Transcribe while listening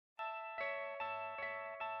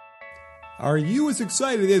Are you as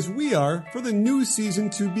excited as we are for the new season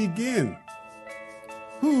to begin?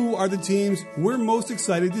 Who are the teams we're most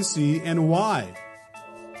excited to see and why?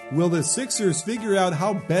 Will the Sixers figure out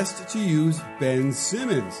how best to use Ben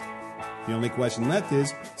Simmons? The only question left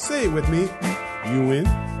is, say it with me, you win.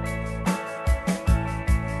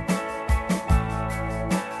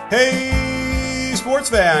 Hey, sports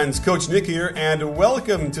fans, Coach Nick here, and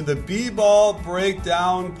welcome to the B-Ball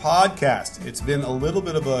Breakdown Podcast. It's been a little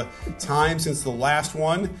bit of a time since the last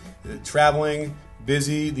one, traveling,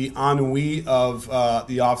 busy, the ennui of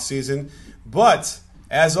the offseason, but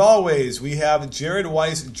as always, we have Jared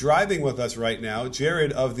Weiss driving with us right now.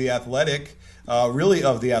 Jared of The Athletic, really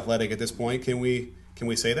of The Athletic at this point. Can we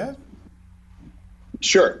say that?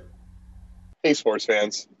 Sure. Hey, sports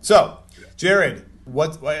fans. So, Jared,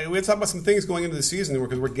 let's talk about some things going into the season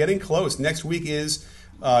because we're getting close. Next week is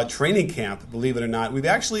training camp, believe it or not.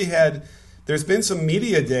 There's been some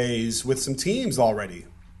media days with some teams already.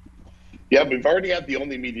 Yeah, we've already had the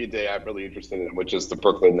only media day I'm really interested in, which is the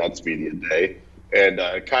Brooklyn Nets media day. And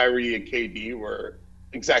Kyrie and KD were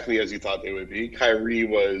exactly as you thought they would be. Kyrie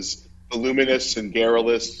was voluminous and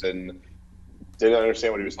garrulous and didn't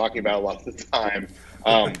understand what he was talking about a lot of the time.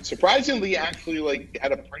 Surprisingly, actually,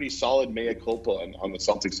 had a pretty solid mea culpa on the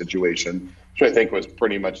Celtics situation, which I think was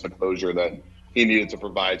pretty much the closure that he needed to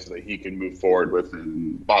provide so that he can move forward with it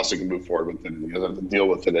and Boston can move forward with it and he doesn't have to deal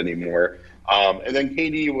with it anymore. And then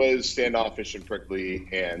KD was standoffish and prickly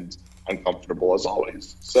and uncomfortable as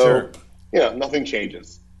always. So. Sure. Nothing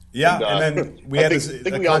changes. Yeah, and then we had this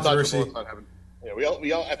controversy.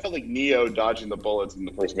 I felt like Neo dodging the bullets in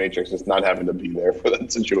the first Matrix, just not having to be there for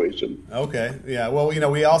that situation. Okay, yeah. Well,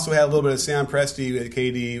 we also had a little bit of Sam Presti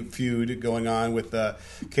KD feud going on with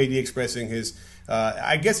KD expressing his.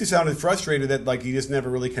 I guess he sounded frustrated that he just never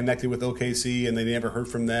really connected with OKC and they never heard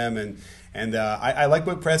from them. And I like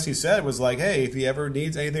what Presti said was hey, if he ever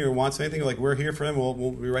needs anything or wants anything, we're here for him.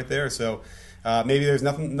 We'll be right there. So. Maybe there's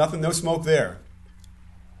nothing, no smoke there.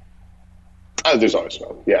 There's always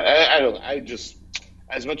smoke. Yeah, I just,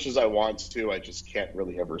 as much as I want to, I just can't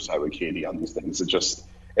really ever side with KD on these things.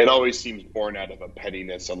 It always seems born out of a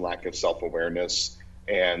pettiness and lack of self-awareness.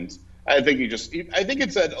 And I think I think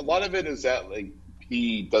it's that a lot of it is that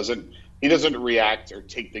he doesn't react or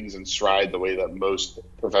take things in stride the way that most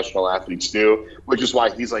professional athletes do, which is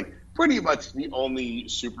why he's pretty much the only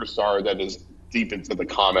superstar that is deep into the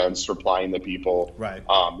comments, replying to people, right?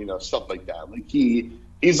 Stuff like that.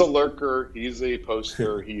 He's a lurker, he's a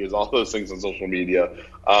poster, he is all those things on social media,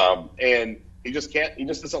 and he just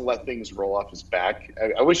doesn't let things roll off his back.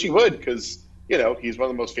 I wish he would, because he's one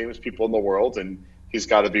of the most famous people in the world, and he's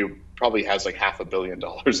got to probably has $500 million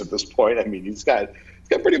at this point. I mean, he's got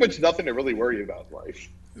pretty much nothing to really worry about in life.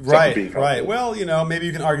 Right. Well, maybe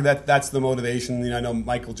you can argue that that's the motivation. I know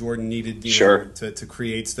Michael Jordan needed to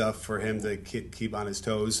create stuff for him to keep on his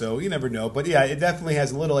toes. So you never know. But yeah, it definitely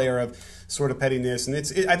has a little air of sort of pettiness, and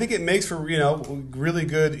I think it makes for really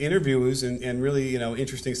good interviews and really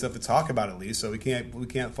interesting stuff to talk about at least. So we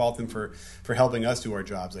can't fault him for helping us do our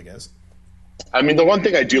jobs, I guess. I mean, the one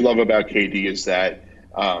thing I do love about KD is that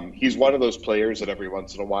he's one of those players that every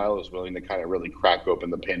once in a while is willing to kind of really crack open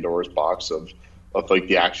the Pandora's box of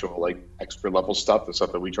the actual expert level stuff, the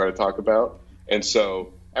stuff that we try to talk about. And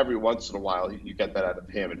so every once in a while you get that out of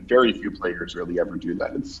him, and very few players really ever do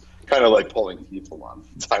that. It's kind of like pulling teeth a lot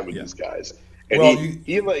of the time with these guys. And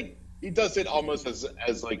he does it almost as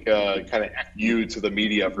a kind of FU to the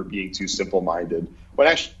media for being too simple-minded. But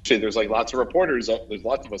actually there's lots of reporters, there's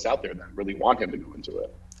lots of us out there that really want him to go into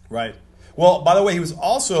it. Right. Well, by the way, he was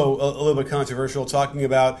also a little bit controversial talking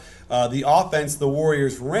about the offense the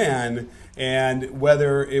Warriors ran and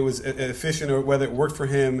whether it was efficient or whether it worked for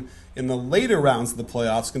him in the later rounds of the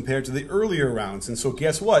playoffs compared to the earlier rounds. And so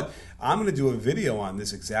guess what? I'm going to do a video on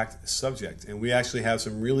this exact subject, and we actually have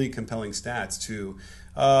some really compelling stats to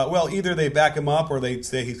either they back him up or they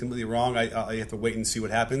say he's completely wrong. I have to wait and see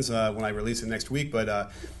what happens when I release it next week. But,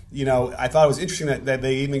 I thought it was interesting that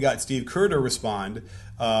they even got Steve Kerr to respond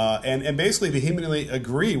and basically vehemently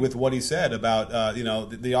agree with what he said about,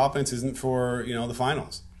 the offense isn't for, the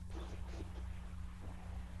finals.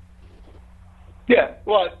 Yeah,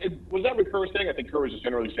 well, was that what Kerr was saying? I think Kerr was just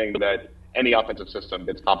generally saying that any offensive system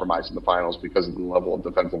gets compromised in the finals because of the level of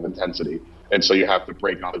defensive intensity. And so you have to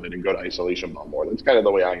break out of it and go to isolation ball more. That's kind of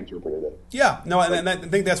the way I interpreted it. Yeah, no, and I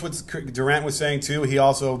think that's what Durant was saying too. He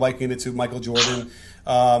also likened it to Michael Jordan.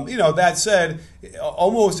 That said,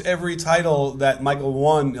 almost every title that Michael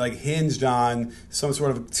won hinged on some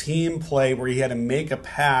sort of team play where he had to make a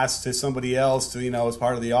pass to somebody else to, as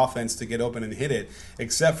part of the offense to get open and hit it,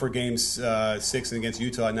 except for games 6 against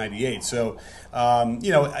Utah in '98. So,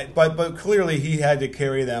 but clearly he had to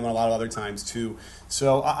carry them a lot of other times too.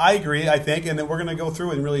 So I agree, I think, and then we're going to go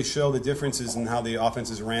through and really show the differences in how the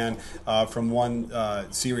offenses ran from one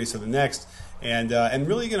series to the next, and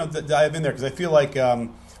really dive in there because I feel like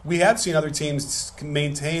we have seen other teams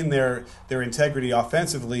maintain their integrity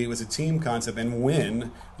offensively as a team concept and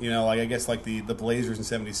win. Like I guess like the Blazers in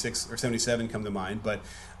 '76 or '77 come to mind, but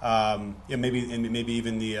maybe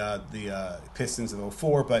even the Pistons of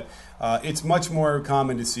 '04. But it's much more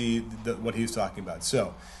common to see what he was talking about.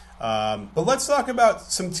 So, but let's talk about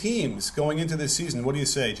some teams going into this season. What do you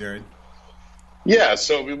say, Jared? Yeah,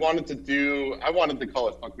 so I wanted to call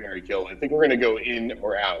it Fuck, Marry, Kill. I think we're going to go in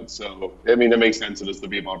or out. So, I mean, it makes sense. It is the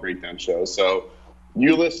B-Ball Breakdown show. So,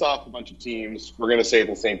 you list off a bunch of teams. We're going to say at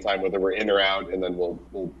the same time whether we're in or out, and then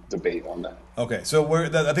we'll debate on that. Okay, so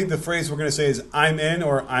I think the phrase we're going to say is I'm in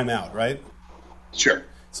or I'm out, right? Sure.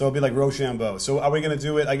 So it'll be like Rochambeau. So are we going to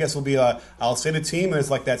do it? I guess it'll be I'll say the team, and it's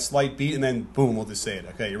like that slight beat, and then boom, we'll just say it.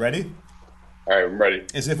 Okay, you ready? All right, I'm ready.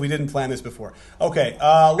 As if we didn't plan this before. Okay,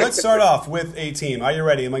 let's start off with a team. Are you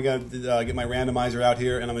ready? Am I going to get my randomizer out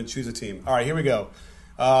here, and I'm going to choose a team? All right, here we go.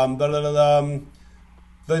 The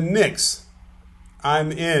Knicks.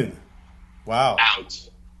 I'm in. Wow. Out.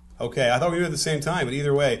 Okay, I thought we were at the same time, but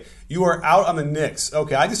either way, you are out on the Knicks.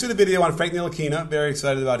 Okay, I just did a video on Frank Ntilikina. Very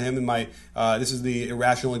excited about him. And this is the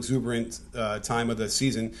irrational, exuberant time of the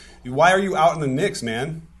season. Why are you out on the Knicks,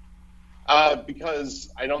 man?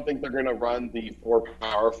 Because I don't think they're going to run the 4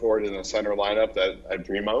 power forward in the center lineup that I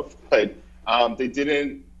dream of. But they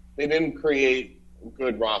didn't create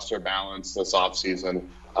good roster balance this offseason.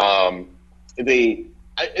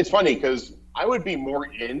 It's funny because I would be more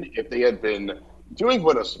in if they had been doing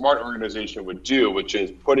what a smart organization would do, which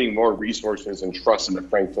is putting more resources and trust into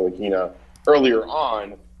Frank Ntilikina earlier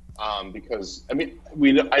on. Because I mean,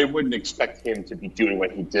 I wouldn't expect him to be doing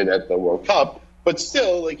what he did at the World Cup, but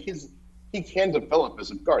still, like he can develop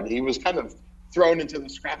as a guard. He was kind of thrown into the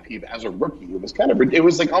scrap heap as a rookie. It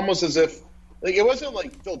was like almost as if like it wasn't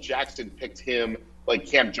like Phil Jackson picked him like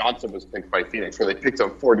Cam Johnson was picked by Phoenix, where they picked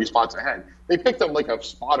him 40 spots ahead. They picked him like a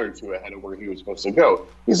spot or two ahead of where he was supposed to go.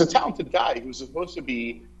 He's a talented guy who's supposed to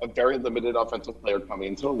be a very limited offensive player coming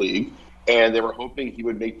into the league, and they were hoping he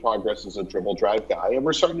would make progress as a dribble drive guy. And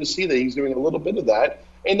we're starting to see that he's doing a little bit of that,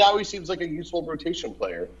 and now he seems like a useful rotation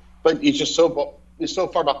player. But he's just so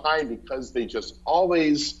far behind because they just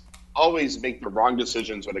always make the wrong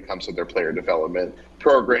decisions when it comes to their player development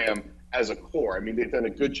program as a core. I mean, they've done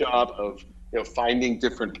a good job of finding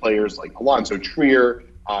different players like Alonzo Trier.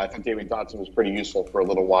 I thought David Dotson was pretty useful for a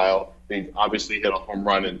little while. They obviously hit a home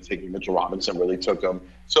run, and taking Mitchell Robinson really took them.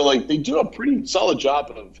 So, like, they do a pretty solid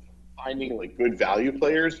job of finding, like, good value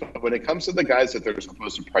players. But when it comes to the guys that they're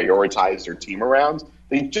supposed to prioritize their team around,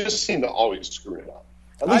 they just seem to always screw it up.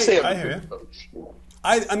 At least they have a good coach.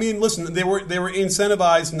 I mean, listen, they were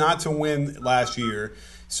incentivized not to win last year,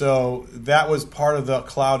 so that was part of the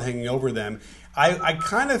cloud hanging over them. I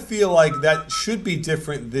kind of feel like that should be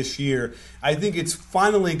different this year. I think it's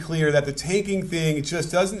finally clear that the tanking thing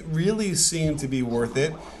just doesn't really seem to be worth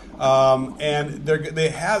it. And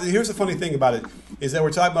here's the funny thing about it is that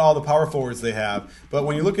we're talking about all the power forwards they have, but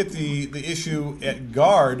when you look at the issue at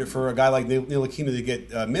guard for a guy like Ntilikina to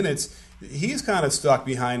get minutes, he's kind of stuck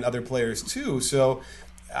behind other players too. So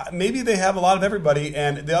maybe they have a lot of everybody.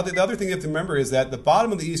 And the other thing you have to remember is that the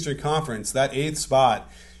bottom of the Eastern Conference, that 8th spot,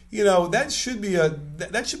 that should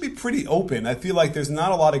be pretty open. I feel like there's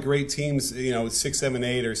not a lot of great teams, 6, 7,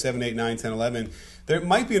 8 or 7, 8, 9, 10, 11. There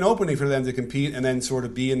might be an opening for them to compete and then sort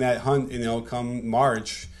of be in that hunt, come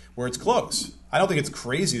March where it's close. I don't think it's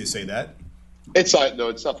crazy to say that. It's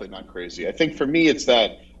definitely not crazy. I think for me, it's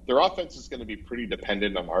that their offense is going to be pretty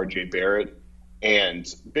dependent on RJ Barrett, and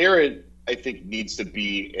Barrett, I think, needs to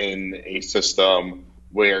be in a system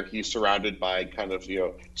where he's surrounded by kind of,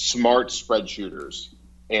 smart spread shooters.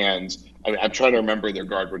 And I mean, I'm trying to remember their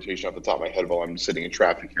guard rotation off the top of my head while I'm sitting in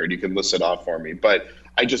traffic here, and you can list it off for me. But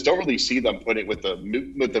I just don't really see them putting with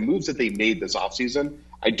the moves that they made this offseason.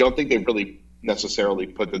 I don't think they really necessarily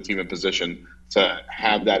put the team in position to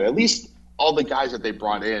have that. At least all the guys that they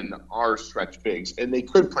brought in are stretch bigs, and they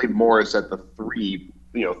could play Morris at the 3,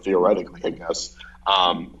 theoretically, I guess.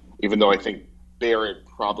 Even though I think Barrett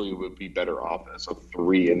probably would be better off as a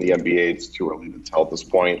 3 in the NBA. It's too early to tell at this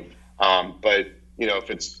point. But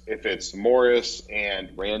if it's Morris and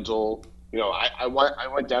Randall, I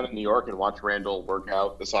went down to New York and watched Randall work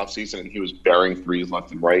out this offseason, and he was bearing threes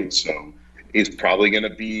left and right. So he's probably going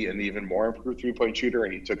to be an even more improved 3-point shooter,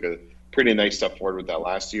 and he took a pretty nice step forward with that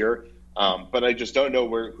last year. But I just don't know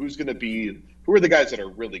who are the guys that are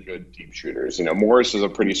really good deep shooters. Morris is a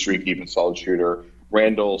pretty streaky but solid shooter.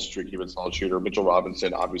 Randall, streaky but solid shooter. Mitchell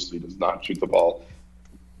Robinson obviously does not shoot the ball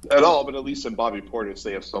at all, but at least in Bobby Portis,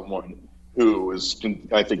 they have someone who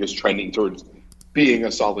I think is trending towards being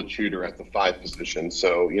a solid shooter at the 5 position.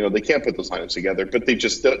 So, they can't put those lineups together, but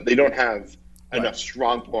they don't have enough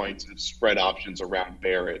strong points and spread options around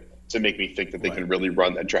Barrett to make me think that they can really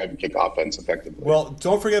run that drive and kick offense effectively. Well,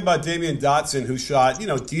 don't forget about Damian Dotson, who shot,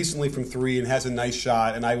 decently from 3 and has a nice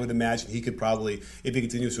shot, and I would imagine he could probably, if he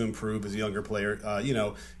continues to improve as a younger player,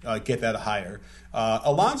 get that higher.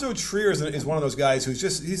 Alonzo Trier is one of those guys who's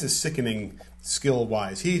he's a sickening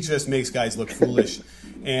skill-wise. He just makes guys look foolish.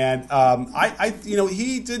 And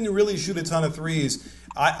he didn't really shoot a ton of threes.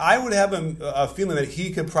 I would have a feeling that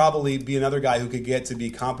he could probably be another guy who could get to be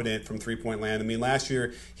competent from three-point land. I mean, last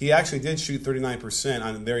year he actually did shoot 39%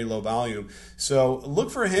 on very low volume. So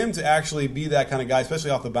look for him to actually be that kind of guy,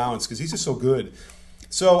 especially off the bounce, because he's just so good.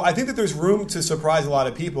 So I think that there's room to surprise a lot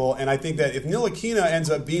of people, and I think that if Ntilikina ends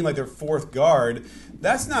up being like their 4th guard,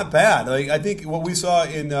 that's not bad. Like, I think what we saw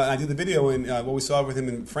I did the video, and what we saw with him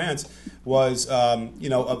in France was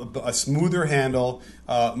a smoother handle,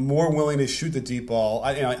 more willing to shoot the deep ball.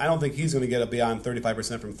 I don't think he's going to get beyond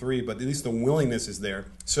 35% from 3, but at least the willingness is there.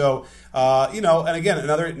 So and again,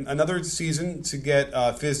 another season to get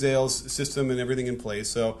Fizdale's system and everything in place.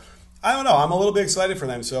 So I don't know. I'm a little bit excited for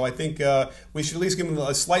them. So I think we should at least give them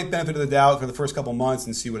a slight benefit of the doubt for the first couple months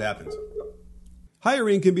and see what happens.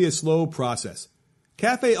 Hiring can be a slow process.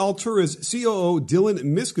 Cafe Altura's COO Dylan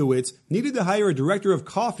Miskowitz needed to hire a director of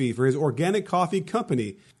coffee for his organic coffee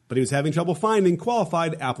company, but he was having trouble finding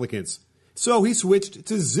qualified applicants. So he switched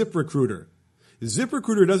to ZipRecruiter.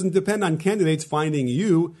 ZipRecruiter doesn't depend on candidates finding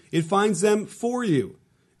you, it finds them for you.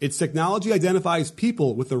 Its technology identifies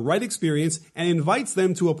people with the right experience and invites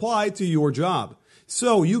them to apply to your job.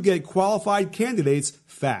 So you get qualified candidates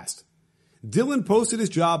fast. Dylan posted his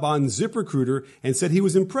job on ZipRecruiter and said he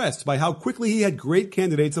was impressed by how quickly he had great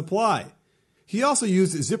candidates apply. He also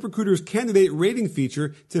used ZipRecruiter's candidate rating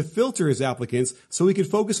feature to filter his applicants so he could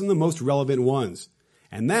focus on the most relevant ones.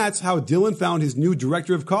 And that's how Dylan found his new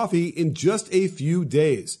director of coffee in just a few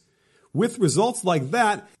days. With results like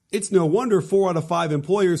that, it's no wonder 4 out of 5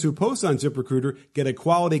 employers who post on ZipRecruiter get a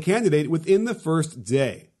quality candidate within the first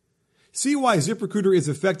day. See why ZipRecruiter is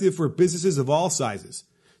effective for businesses of all sizes.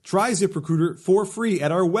 Try ZipRecruiter for free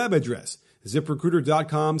at our web address,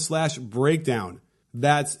 ZipRecruiter.com/breakdown.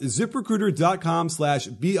 That's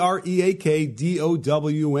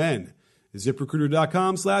ZipRecruiter.com/BREAKDOWN.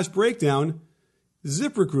 ZipRecruiter.com/breakdown.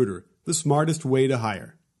 ZipRecruiter, the smartest way to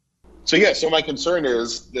hire. So my concern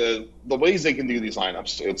is the ways they can do these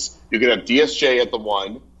lineups. You could have DSJ at the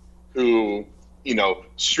 1, who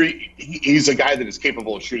he's a guy that is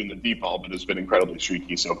capable of shooting the deep ball, but has been incredibly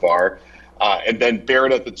streaky so far. And then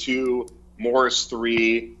Barrett at the 2, Morris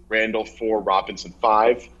 3, Randall 4, Robinson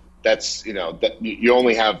 5. That's that you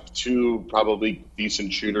only have 2 probably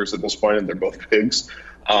decent shooters at this point, and they're both bigs.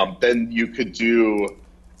 Then you could you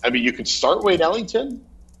could start Wayne Ellington.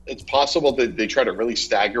 It's possible that they try to really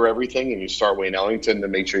stagger everything, and you start Wayne Ellington to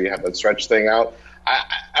make sure you have that stretch thing out.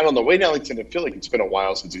 I don't know. Wayne Ellington, I feel like it's been a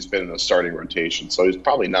while since he's been in a starting rotation, so he's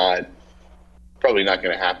probably not going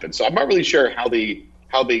to happen. So I'm not really sure how they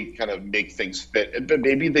kind of make things fit. But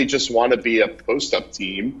maybe they just want to be a post-up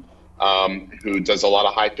team who does a lot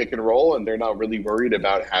of high pick and roll, and they're not really worried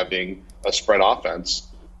about having a spread offense.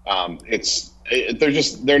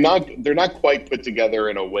 They're not quite put together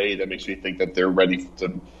in a way that makes me think that they're ready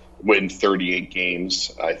to win 38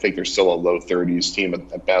 games. I think they're still a low 30s team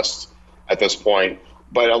at best at this point.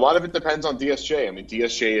 But a lot of it depends on DSJ. I mean,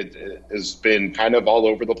 DSJ has been kind of all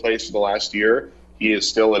over the place for the last year. He is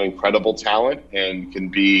still an incredible talent and can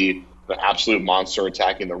be an absolute monster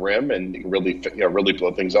attacking the rim and really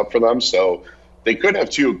blow things up for them. So they could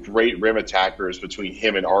have 2 great rim attackers between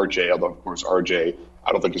him and RJ, although, of course, RJ,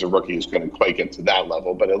 I don't think as a rookie is going to quite get to that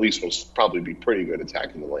level, but at least will probably be pretty good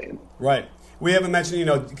attacking the lane. Right. We haven't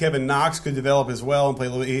mentioned, Kevin Knox could develop as well and play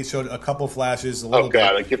a little bit. He showed a couple flashes. Oh,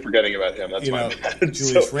 God, I keep forgetting about him. That's my bad.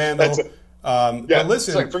 Julius Randle. But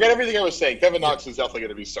listen, forget everything I was saying. Kevin Knox is definitely going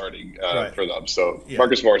to be starting for them. So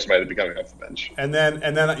Marcus Morris might be coming off the bench. And then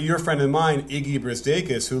your friend and mine, Iggy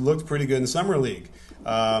Brisdakis, who looked pretty good in Summer League.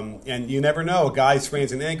 And you never know. A guy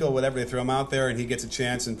sprains an ankle, whatever, they throw him out there, and he gets a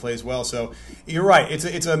chance and plays well. So you're right.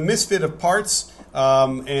 It's a misfit of parts,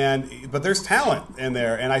 but there's talent in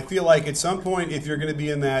there. And I feel like at some point, if you're going to be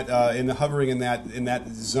hovering in that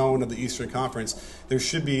zone of the Eastern Conference, there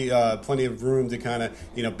should be plenty of room to kind of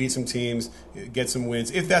beat some teams, get some wins,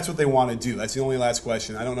 if that's what they want to do. That's the only last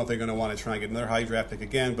question. I don't know if they're going to want to try and get another high draft pick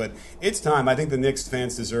again, but it's time. I think the Knicks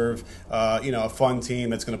fans deserve a fun team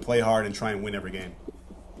that's going to play hard and try and win every game.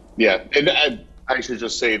 Yeah, and I should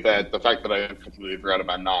just say that the fact that I completely forgot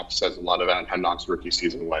about Knox says a lot about how Knox's rookie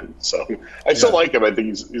season went. So I still like him. I think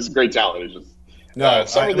he's a great talent. It's just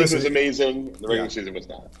Summer League was amazing. The regular season was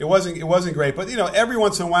not. It wasn't great, but every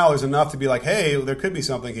once in a while there's enough to be like, hey, there could be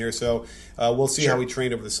something here. So we'll see how we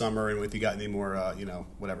trained over the summer and if you got any more,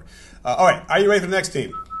 whatever. All right, are you ready for the next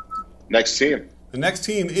team? Next team. The next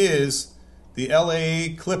team is the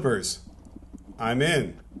LA Clippers. I'm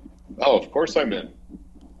in. Oh, of course I'm in.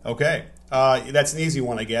 Okay. That's an easy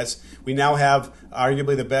one, I guess. We now have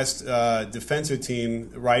arguably the best defensive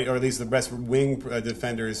team, right, or at least the best wing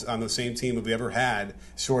defenders on the same team that we ever had,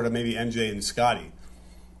 short of maybe MJ and Scotty.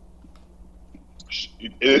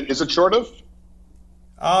 Is it short of?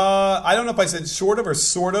 I don't know if I said short of or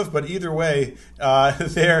sort of, but either way,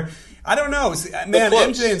 they're. I don't know, man.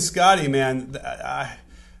 MJ and Scotty, man. I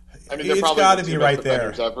mean, they're it's probably got to the be two right best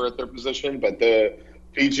there. defenders ever at their position, but the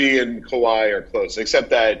PG and Kawhi are close, except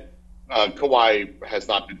that Kawhi has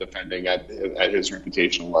not been defending at his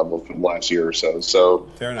reputational level for the last year or so. So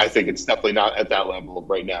I think it's definitely not at that level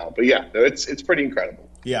right now. But yeah, it's pretty incredible.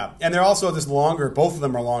 Yeah, and they're also just longer. Both of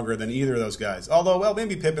them are longer than either of those guys. Although, well,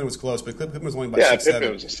 maybe Pippen was close, but Pippen was only by 6'7".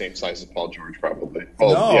 Pippen was the same size as Paul George, probably.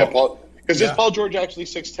 Because is Paul George actually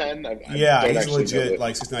 6'10"? He's legit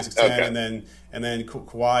like 6'9", 6'10", and then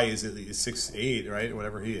Kawhi is 6'8", right, or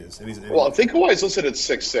whatever he is. And I think Kawhi is listed at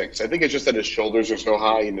 6'6". I think it's just that his shoulders are so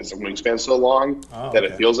high and his wingspan so long that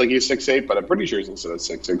it feels like he's 6'8", but I'm pretty sure he's listed at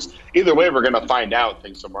 6'6". Either way, we're going to find out,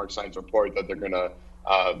 thanks to Mark Stein's report, that they're going to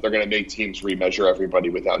make teams remeasure everybody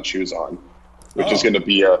without shoes on, which is going to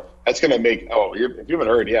be that's going to make. Oh, if you haven't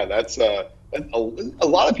heard, that's. A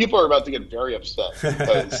lot of people are about to get very upset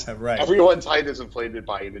because everyone's height is inflated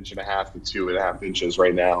by 1.5 inches to 2.5 inches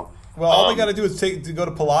right now. Well, all they got to do is go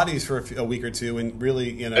to Pilates for a week or two and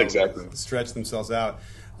really, stretch themselves out.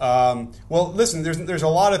 Well, listen, there's a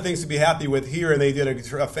lot of things to be happy with here, and they did a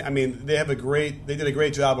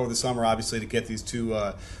great job over the summer, obviously, to get these two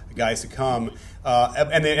guys to come,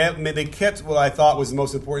 and they kept what I thought was the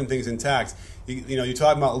most important things intact. You're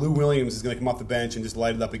talking about Lou Williams is going to come off the bench and just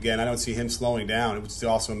light it up again. I don't see him slowing down, which is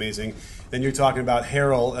also amazing. Then you're talking about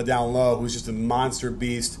Harrell down low, who's just a monster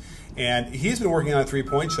beast, and he's been working on a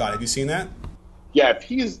 3-point shot. Have you seen that? Yeah, if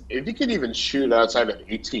he can even shoot outside of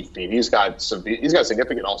 18 feet, he's got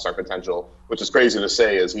significant all-star potential, which is crazy to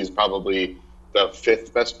say, as he's probably the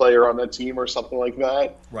 5th best player on that team or something like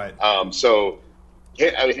that. Right.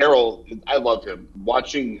 Harrell, I love him. I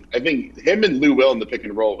think him and Lou Will in the pick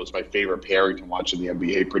and roll was my favorite pairing to watch in the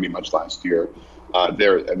NBA pretty much last year.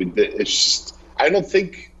 It's just, I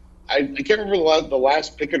can't remember the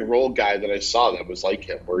last pick and roll guy that I saw that was like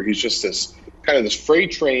him, where he's just this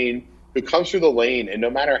freight train who comes through the lane, and no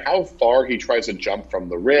matter how far he tries to jump from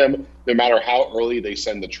the rim, no matter how early they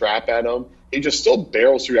send the trap at him, he just still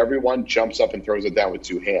barrels through everyone, jumps up, and throws it down with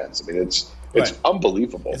 2 hands. I mean, it's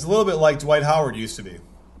unbelievable. It's a little bit like Dwight Howard used to be.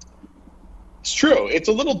 It's true. It's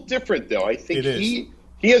a little different, though. I think he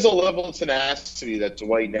has a level of tenacity that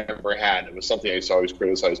Dwight never had. It was something I used to always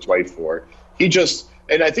criticize Dwight for.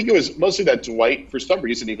 And I think it was mostly that Dwight, for some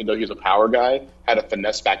reason, even though he's a power guy, had a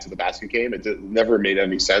finesse back to the basket game. It never made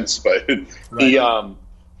any sense, but I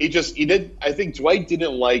think Dwight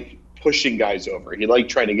didn't like pushing guys over. He liked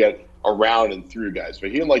trying to get around and through guys, but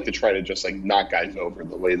he didn't like to try to just knock guys over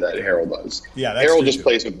the way that Harrell does. Yeah, that's Harrell just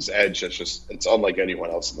plays with his edge. It's unlike anyone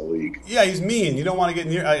else in the league. Yeah, he's mean. You don't want to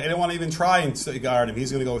get near. I don't want to even try and guard him.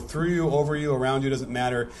 He's going to go through you, over you, around you. Doesn't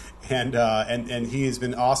matter. And he has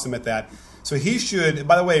been awesome at that. So he should.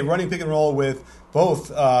 By the way, running pick and roll with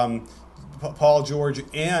both Paul George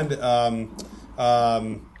and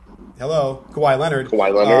Kawhi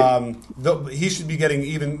Leonard. He should be getting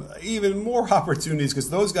even more opportunities because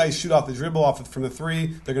those guys shoot off the dribble from the 3.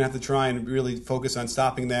 They're going to have to try and really focus on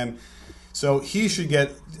stopping them. So he should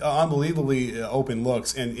get unbelievably open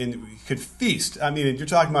looks and could feast. I mean, you're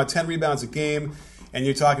talking about 10 rebounds a game, and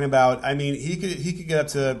you're talking about. I mean, he could get up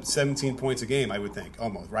to 17 points a game. I would think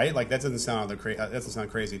almost right. Like that doesn't sound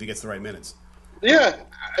crazy if he gets the right minutes. Yeah,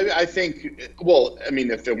 I think,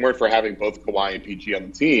 if it weren't for having both Kawhi and PG on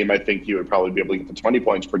the team, I think you would probably be able to get to 20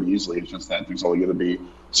 points pretty easily. It's just that there's only going to be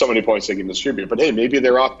so many points they can distribute. But, hey, maybe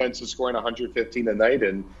their offense is scoring 115 a night,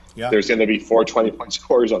 and there's going to be 4 20-point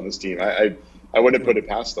scorers on this team. I wouldn't put it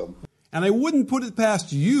past them. And I wouldn't put it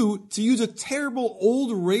past you to use a terrible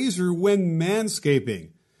old razor when manscaping.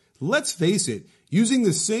 Let's face it, using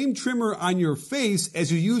the same trimmer on your face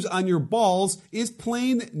as you use on your balls is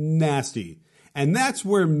plain nasty. And that's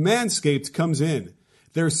where Manscaped comes in.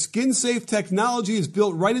 Their skin-safe technology is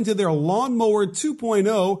built right into their Lawnmower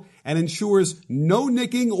 2.0 and ensures no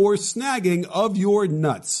nicking or snagging of your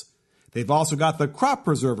nuts. They've also got the Crop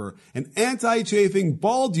Preserver, an anti-chafing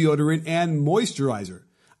ball deodorant and moisturizer.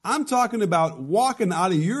 I'm talking about walking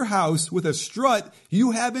out of your house with a strut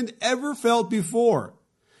you haven't ever felt before.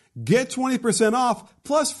 Get 20% off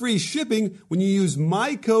plus free shipping when you use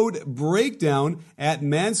my code BREAKDOWN at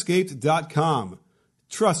manscaped.com.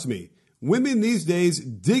 Trust me, women these days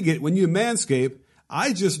dig it when you manscape.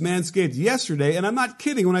 I just manscaped yesterday, and I'm not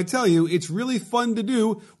kidding when I tell you it's really fun to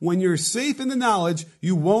do when you're safe in the knowledge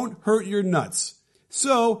you won't hurt your nuts.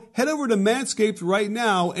 So head over to Manscaped right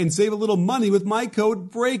now and save a little money with my code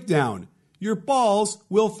BREAKDOWN. Your balls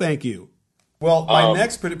will thank you. Well, my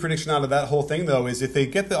next prediction out of that whole thing, though, is if they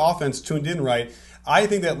get the offense tuned in right, I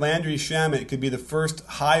think that Landry Shamet could be the first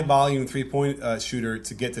high-volume three-point shooter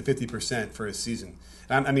to get to 50% for a season.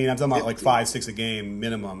 I'm talking about like 5-6 a game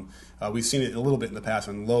minimum. We've seen it a little bit in the past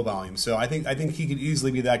on low volume. So I think he could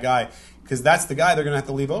easily be that guy because that's the guy they're going to have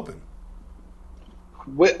to leave open.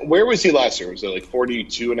 Where was he last year? Was it like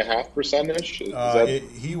 42.5%-ish?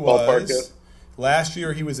 He was. Last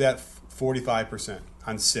year he was at 45%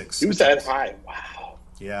 on 6. He was that high. Wow.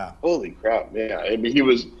 Yeah. Holy crap. Yeah. I mean, he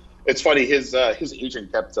was. It's funny. His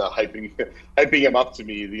agent kept hyping him up to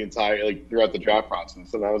me the entire throughout the draft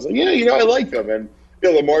process, and I was like, yeah, I like him. And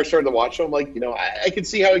the more I started to watch him, I could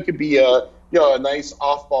see how he could be a nice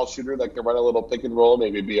off-ball shooter that could run a little pick and roll,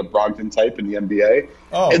 maybe be a Brogdon type in the NBA.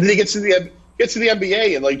 Oh. And then he gets to the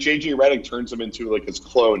NBA and JJ Redick turns him into his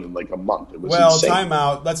clone in a month. It was insane.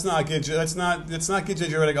 Timeout. Let's not give JJ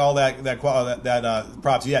Redick all that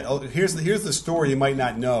props yet. Oh, here's the story you might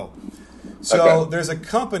not know. So There's a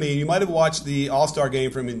company, you might have watched the All-Star game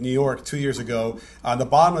from New York 2 years ago. On the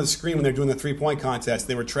bottom of the screen when they're doing the three-point contest,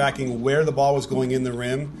 they were tracking where the ball was going in the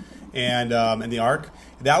rim and the arc.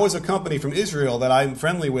 That was a company from Israel that I'm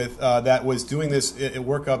friendly with that was doing this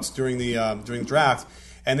workups during the draft.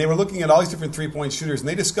 And they were looking at all these different three-point shooters, and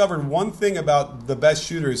they discovered one thing about the best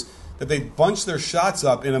shooters, that they bunch their shots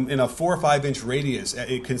up in a 4 or 5 inch radius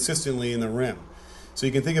consistently in the rim. So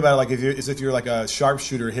you can think about it as if you're like a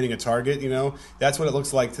sharpshooter hitting a target, that's what it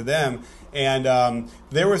looks like to them. And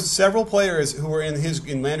there were several players who were in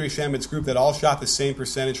Landry Shamet's group that all shot the same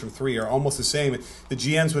percentage from three, or almost the same. The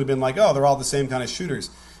GMs would have been like, oh, they're all the same kind of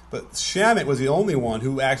shooters. But Shamet was the only one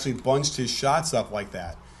who actually bunched his shots up like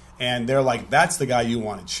that. And they're like, that's the guy you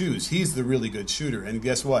want to choose. He's the really good shooter. And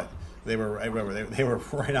guess what? They were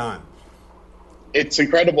right on. It's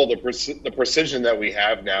incredible the precision that we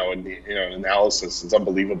have now in the analysis. It's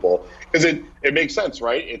unbelievable because it makes sense,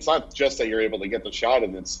 right? It's not just that you're able to get the shot,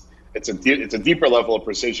 and it's a deeper level of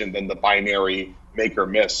precision than the binary make or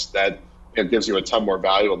miss that gives you a ton more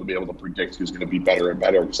value to be able to predict who's going to be better and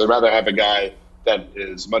better. Because I'd rather have a guy that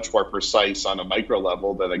is much more precise on a micro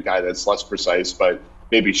level than a guy that's less precise but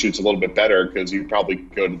maybe shoots a little bit better, because you probably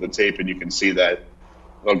go to the tape and you can see that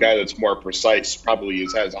a guy that's more precise probably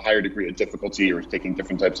has a higher degree of difficulty or is taking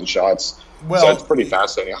different types of shots. Well, so it's pretty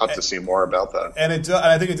fascinating. I'll have to see more about that. And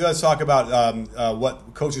I think it does talk about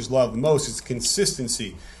what coaches love the most is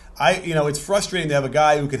consistency. It's frustrating to have a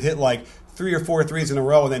guy who could hit 3 or 4 threes in a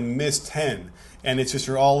row and then miss 10. And it's just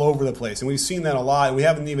you're all over the place. And we've seen that a lot. And we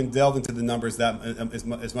haven't even delved into the numbers that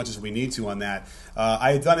as much as we need to on that.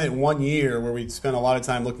 I had done it 1 year where we spent a lot of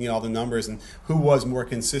time looking at all the numbers and who was more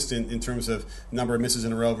consistent in terms of number of misses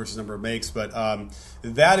in a row versus number of makes. But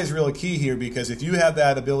that is really key here, because if you have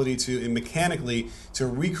that ability to mechanically to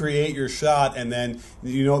recreate your shot, and then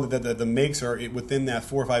that the makes are within that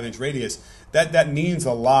 4 or 5 inch radius, that means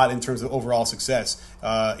a lot in terms of overall success,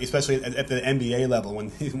 especially at the NBA level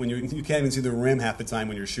when you can't even see the rim half the time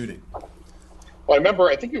when you're shooting. Well,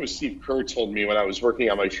 I think it was Steve Kerr told me when I was working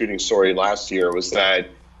on my shooting story last year, was that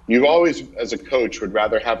you always, as a coach, would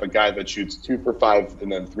rather have a guy that shoots 2 for 5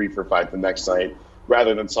 and then 3 for 5 the next night,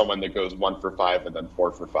 rather than someone that goes 1 for 5 and then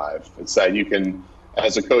 4 for 5. It's that you can,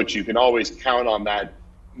 as a coach, you can always count on that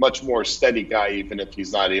much more steady guy, even if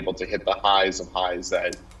he's not able to hit the highs of highs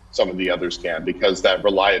that some of the others can, because that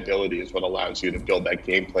reliability is what allows you to build that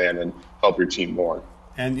game plan and help your team more.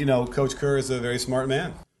 And, Coach Kerr is a very smart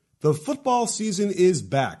man. The football season is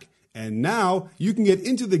back, and now you can get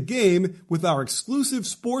into the game with our exclusive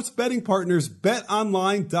sports betting partners,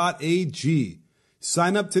 betonline.ag.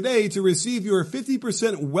 Sign up today to receive your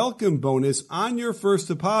 50% welcome bonus on your first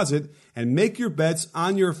deposit and make your bets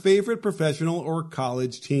on your favorite professional or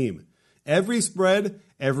college team. Every spread,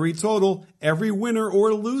 every total, every winner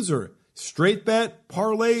or loser. Straight bet,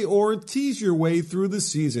 parlay, or tease your way through the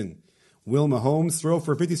season. Will Mahomes throw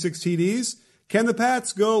for 56 TDs? Can the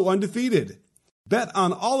Pats go undefeated? Bet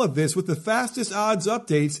on all of this with the fastest odds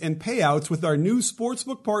updates and payouts with our new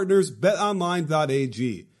sportsbook partners,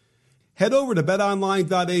 betonline.ag. Head over to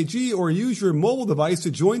betonline.ag or use your mobile device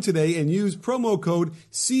to join today and use promo code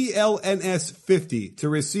CLNS50 to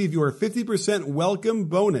receive your 50% welcome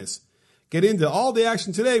bonus. Get into all the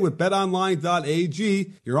action today with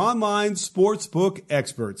betonline.ag, your online sportsbook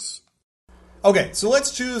experts. Okay, so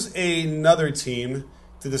let's choose another team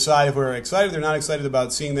to decide if we're excited or not excited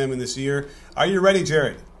about seeing them in this year. Are you ready,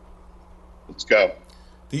 Jared? Let's go.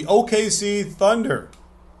 The OKC Thunder.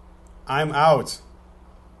 I'm out.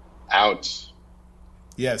 Out.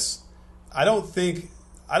 Yes. I don't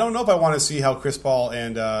know if I want to see how Chris Paul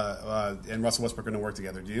and Russell Westbrook are going to work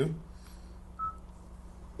together. Do you?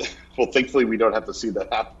 Well, thankfully, we don't have to see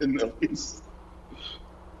that happen, at least.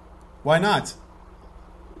 Why not?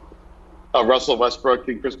 Russell Westbrook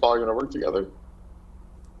and Chris Paul are going to work together.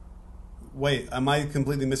 Wait, am I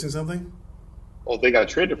completely missing something? Well, they got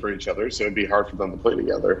traded for each other, so it'd be hard for them to play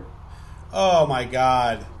together. Oh, my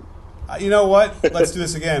God. You know what? Let's do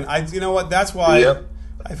this again. You know what? That's why Yep.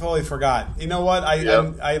 I totally forgot. You know what? I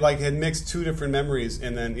Yep. had mixed two different memories,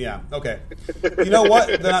 and then okay. You know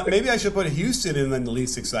what? Then maybe I should put Houston in the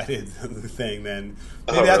least excited thing. Then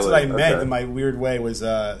maybe that's really? what I meant Okay. in my weird way. Was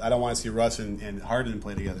I don't want to see Russ and Harden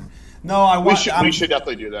play together. No, I want. We should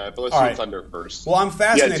definitely do that, but let's All do right. Thunder first. Well, I'm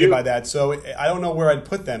fascinated Yeah, by that, so I don't know where I'd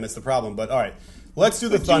put them. It's the problem, but all right. Let's do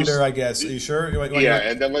the Thunder, I guess. Are you sure? Yeah,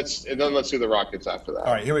 and then let's do the Rockets after that.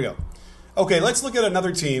 All right, here we go. Okay, let's look at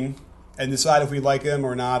another team and decide if we like them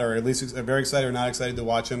or not, or at least are very excited or not excited to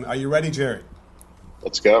watch them. Are you ready, Jared?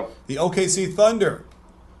 Let's go. The OKC Thunder.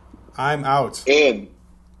 I'm out.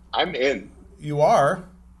 I'm in. You are?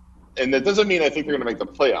 And that doesn't mean I think they're going to make the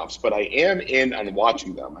playoffs, but I am in on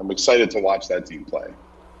watching them. I'm excited to watch that team play.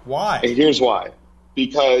 Why? And here's why.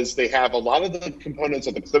 Because they have a lot of the components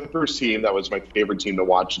of the Clippers team that was my favorite team to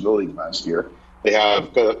watch in the league last year. They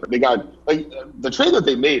got like the trade that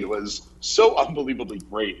they made was so unbelievably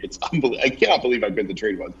great. It's I cannot believe how good the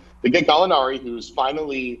trade was. They get Gallinari, who's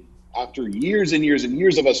finally, after years and years and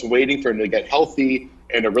years of us waiting for him to get healthy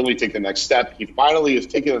and to really take the next step, he finally is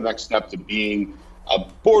taking the next step to being a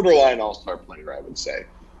borderline all-star player, I would say.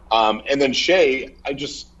 And then Shea,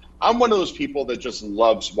 I'm one of those people that just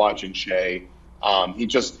loves watching Shea.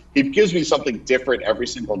 He gives me something different every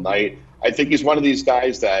single night. I think he's one of these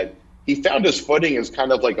guys that he found his footing as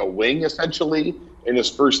kind of like a wing, essentially, in his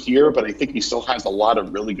first year, but I think he still has a lot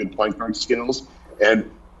of really good point guard skills. And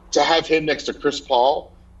to have him next to Chris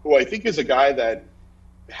Paul, who I think is a guy that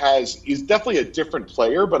he's definitely a different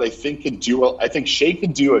player, but I think Shea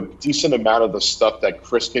can do a decent amount of the stuff that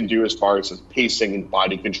Chris can do as far as his pacing and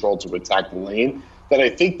body control to attack the lane. That I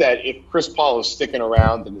think that if Chris Paul is sticking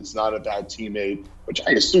around and is not a bad teammate, which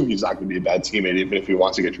I assume he's not going to be a bad teammate even if he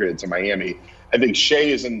wants to get traded to Miami, I think Shea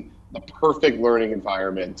is in the perfect learning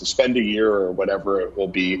environment to spend a year or whatever it will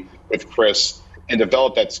be with Chris and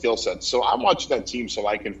develop that skill set. So I'm watching that team so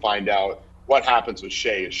I can find out what happens with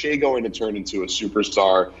Shea. Is Shea going to turn into a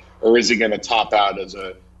superstar, or is he going to top out as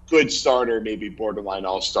a good starter, maybe borderline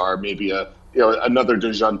all-star, maybe another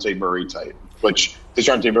DeJounte Murray type, which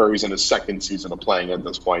DeJounte Murray's in his second season of playing at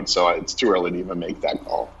this point, so it's too early to even make that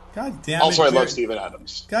call. God damn it, Also, Jared. I love Steven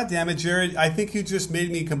Adams. God damn it, Jared. I think you just made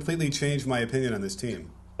me completely change my opinion on this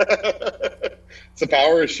team. It's the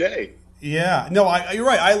power of Shea. Yeah, no, you're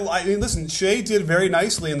right. I mean, listen, Shea did very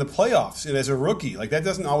nicely in the playoffs, and as a rookie, like that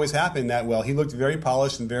doesn't always happen that well. He looked very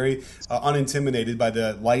polished and very unintimidated by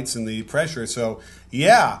the lights and the pressure. So,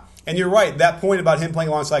 yeah, and you're right. That point about him playing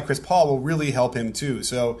alongside Chris Paul will really help him too.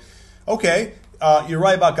 So, okay, you're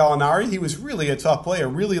right about Gallinari. He was really a tough player.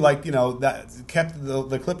 Really, that kept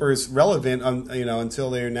the Clippers relevant, until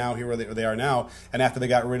they're now here where they are now, and after they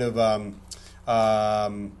got rid of.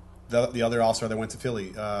 The other All-Star that went to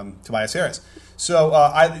Philly, Tobias Harris. So,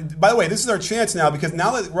 by the way, this is our chance now, because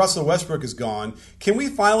now that Russell Westbrook is gone, can we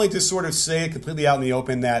finally just sort of say it completely out in the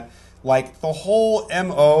open that, like, the whole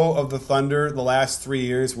MO of the Thunder the last 3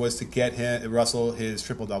 years was to get Russell his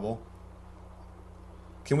triple-double?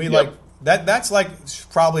 Can we, that's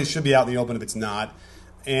probably should be out in the open if it's not.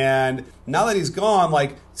 And now that he's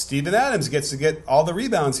gone, Steven Adams gets to get all the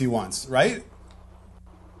rebounds he wants, right?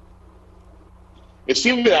 Is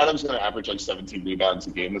Steven Adams going to average 17 rebounds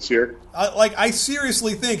a game this year? I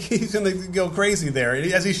seriously think he's going to go crazy there,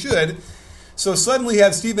 as he should. So suddenly you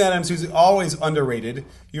have Steven Adams, who's always underrated.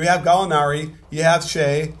 You have Gallinari, you have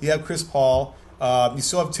Shea, you have Chris Paul. You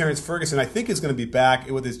still have Terrence Ferguson. I think is going to be back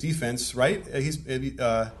with his defense, right? He's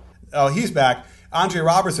back. Andre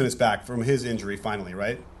Robertson is back from his injury finally,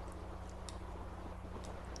 right?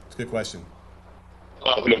 It's a good question.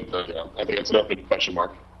 I think it's an open question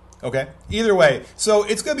mark. Okay. Either way, so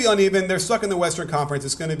it's going to be uneven. They're stuck in the Western Conference.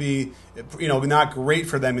 It's going to be, not great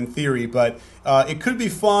for them in theory, but it could be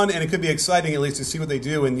fun and it could be exciting at least to see what they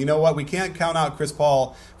do. And you know what? We can't count out Chris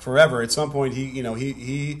Paul forever. At some point,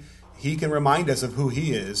 he can remind us of who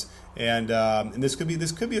he is. And this could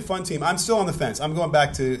be a fun team. I'm still on the fence. I'm going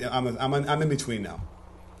back to I'm in between now.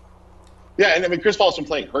 Yeah, and I mean Chris Paul's been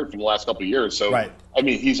playing hurt for the last couple of years, so right. I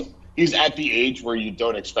mean he's at the age where you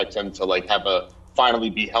don't expect him to finally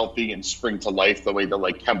be healthy and spring to life the way that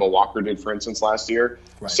Kemba Walker did, for instance, last year.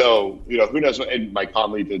 Right. So who knows? And Mike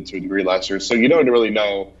Conley did to a degree last year. So you don't really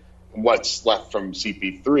know what's left from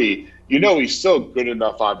CP3. He's still good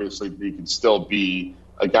enough, obviously, that he can still be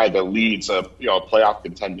a guy that leads a playoff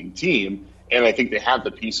contending team. And I think they have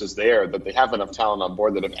the pieces there, that they have enough talent on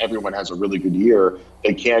board that if everyone has a really good year,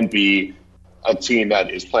 they can be a team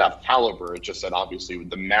that is playoff caliber. It's just that obviously with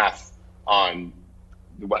the math on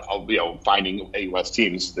finding AUS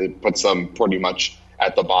teams, it puts them pretty much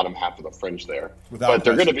at the bottom half of the fringe there. But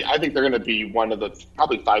they're going to be, I think they're going to be one of the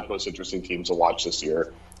probably 5 most interesting teams to watch this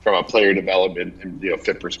year from a player development and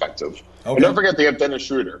fit perspective. Okay. And don't forget they have Dennis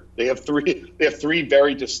Schroeder. They have three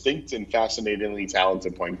very distinct and fascinatingly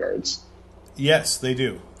talented point guards. Yes, they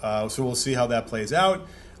do. So we'll see how that plays out.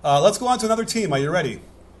 Let's go on to another team. Are you ready?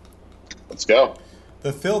 Let's go.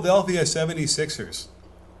 The Philadelphia 76ers.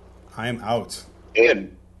 I am out.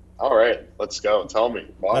 In. All right, let's go. Tell me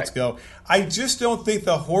why. Let's go. I just don't think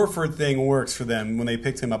the Horford thing works for them when they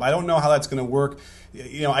picked him up. I don't know how that's going to work.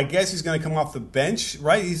 I guess he's going to come off the bench,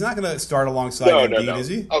 right? He's not going to start alongside Embiid, is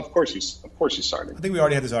he? Of course he's starting. I think we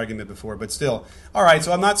already had this argument before, but still. All right,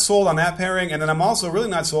 so I'm not sold on that pairing, and then I'm also really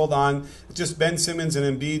not sold on just Ben Simmons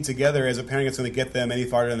and Embiid together as a pairing that's going to get them any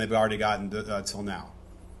farther than they've already gotten till now.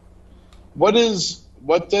 What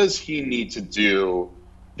does he need to do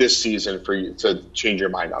this season for you to change your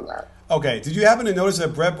mind on that? Okay, did you happen to notice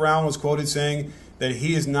that Brett Brown was quoted saying that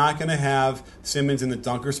he is not going to have Simmons in the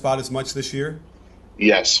dunker spot as much this year?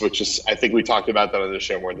 Yes, which is, I think we talked about that on the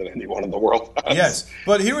show more than anyone in the world has. Yes,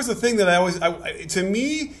 but here was the thing that to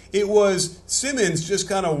me, it was Simmons just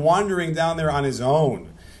kind of wandering down there on his own.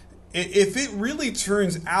 If it really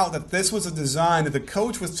turns out that this was a design that the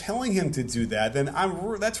coach was telling him to do that, then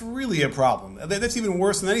that's really a problem. That's even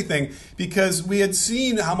worse than anything because we had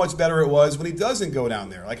seen how much better it was when he doesn't go down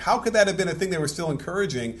there. Like, how could that have been a thing they were still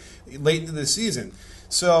encouraging late into the season?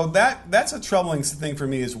 So that's a troubling thing for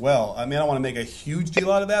me as well. I mean, I don't want to make a huge deal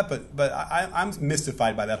out of that, but I'm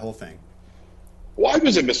mystified by that whole thing. Well, I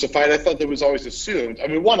wasn't mystified. I thought that was always assumed. I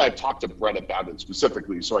mean, one, I talked to Brett about it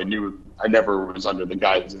specifically, so I knew I never was under the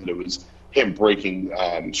guidance that it was him breaking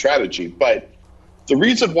strategy. But the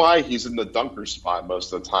reason why he's in the dunker spot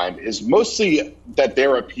most of the time is mostly that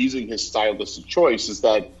they're appeasing his stylistic choice, is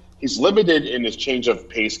that he's limited in his change of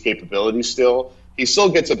pace capability still. He still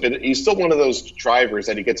gets he's still one of those drivers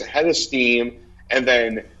that he gets ahead of steam, and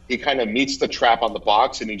then he kind of meets the trap on the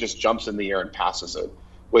box, and he just jumps in the air and passes it,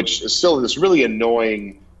 which is still this really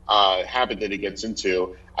annoying habit that he gets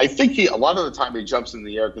into. I think a lot of the time he jumps in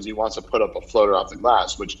the air because he wants to put up a floater off the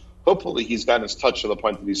glass, which hopefully he's gotten his touch to the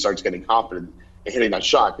point that he starts getting confident in hitting that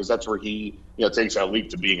shot, because that's where he takes that leap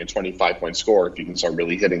to being a 25-point scorer if he can start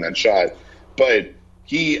really hitting that shot. But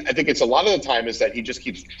I think it's a lot of the time is that he just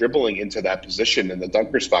keeps dribbling into that position in the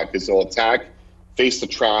dunker spot because he'll attack, face the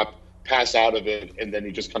trap, pass out of it, and then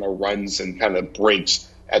he just kind of runs and kind of breaks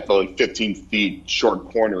at the 15 feet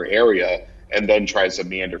short corner area and then tries to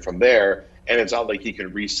meander from there. And it's not like he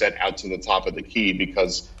can reset out to the top of the key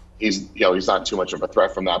because he's not too much of a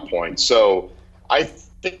threat from that point. So I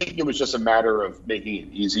think it was just a matter of making it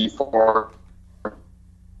easy for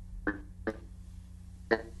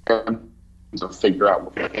him to figure out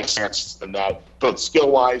what makes sense than that, both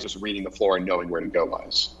skill-wise, just reading the floor and knowing where to go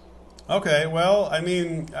wise. Okay, well, I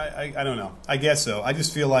mean, I don't know. I guess so. I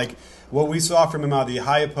just feel like what we saw from him out of the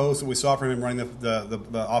high post, what we saw from him running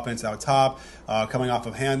the offense out top, coming off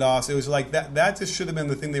of handoffs, it was like that just should have been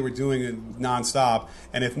the thing they were doing nonstop.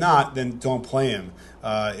 And if not, then don't play him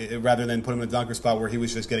rather than put him in a dunker spot where he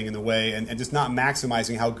was just getting in the way and just not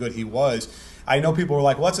maximizing how good he was. I know people were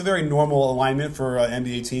like, well, that's a very normal alignment for an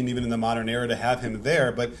NBA team, even in the modern era, to have him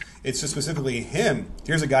there. But it's just specifically him.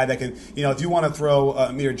 Here's a guy that can, if you want to throw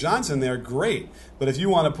Amir Johnson there, great. But if you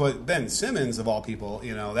want to put Ben Simmons, of all people,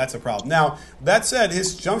 that's a problem. Now, that said,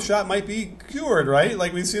 his jump shot might be cured, right?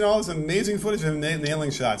 Like, we've seen all this amazing footage of him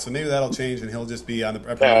nailing shots. So maybe that'll change and he'll just be on the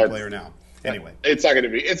premier player now. Anyway. It's not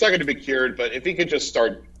going to be cured, but if he could just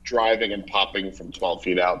start driving and popping from 12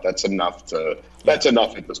 feet out, that's enough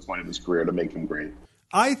at this point of his career to make him great.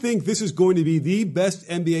 I think this is going to be the best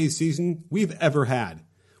NBA season we've ever had.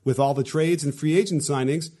 With all the trades and free agent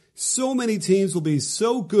signings, So many teams will be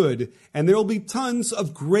so good, and there will be tons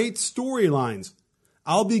of great storylines.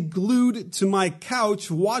 I'll be glued to my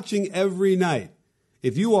couch watching every night.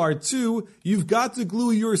 If you are too, you've got to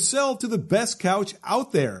glue yourself to the best couch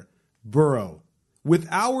out there, Burrow. With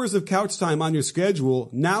hours of couch time on your schedule,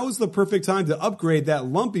 now is the perfect time to upgrade that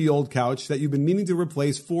lumpy old couch that you've been meaning to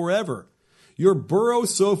replace forever. Your Burrow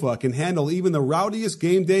sofa can handle even the rowdiest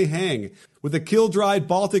game day hang with a kill-dried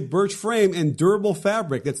Baltic birch frame and durable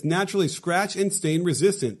fabric that's naturally scratch and stain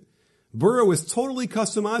resistant. Burrow is totally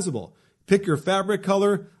customizable. Pick your fabric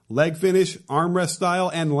color, leg finish, armrest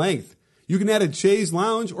style, and length. You can add a chaise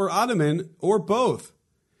lounge or ottoman or both.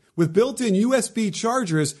 With built-in USB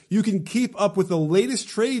chargers, you can keep up with the latest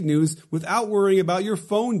trade news without worrying about your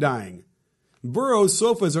phone dying. Burrow's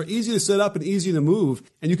sofas are easy to set up and easy to move,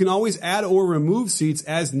 and you can always add or remove seats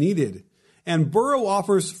as needed. And Burrow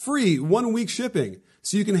offers free 1-week shipping,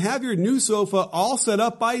 so you can have your new sofa all set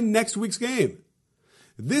up by next week's game.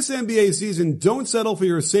 This NBA season, don't settle for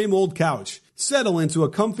your same old couch. Settle into a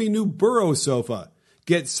comfy new Burrow sofa.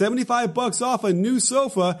 Get $75 off a new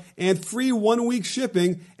sofa and free 1-week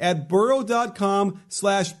shipping at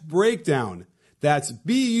burrow.com/breakdown. That's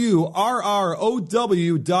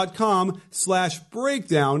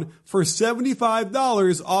BURROW.com/breakdown for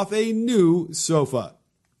 $75 off a new sofa.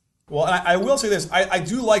 Well, I will say this. I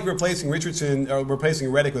do like replacing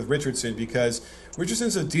Redick with Richardson because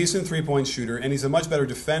Richardson's a decent three-point shooter, and he's a much better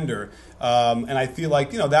defender. And I feel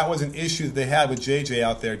like, that was an issue that they had with JJ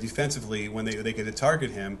out there defensively when they could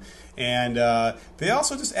target him. And they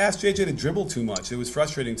also just asked JJ to dribble too much. It was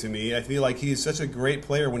frustrating to me. I feel like he's such a great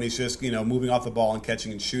player when he's just, moving off the ball and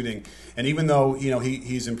catching and shooting. And even though,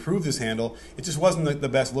 he's improved his handle, it just wasn't the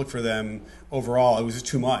best look for them overall. It was just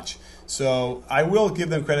too much. So I will give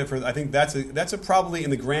them credit for. I think that's a probably in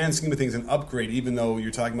the grand scheme of things an upgrade, even though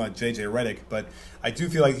you're talking about JJ Redick. But I do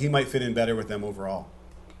feel like he might fit in better with them overall.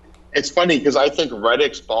 It's funny because I think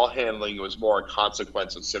Redick's ball handling was more a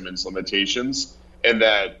consequence of Simmons' limitations, and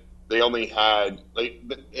that they only had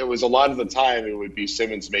it was a lot of the time it would be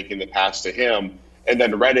Simmons making the pass to him, and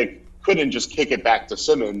then Redick couldn't just kick it back to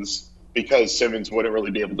Simmons because Simmons wouldn't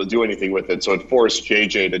really be able to do anything with it. So it forced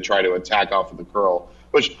JJ to try to attack off of the curl.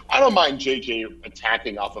 Which I don't mind JJ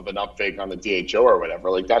attacking off of an up fake on the DHO or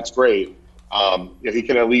whatever. Like, that's great. He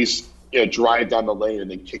can at least drive down the lane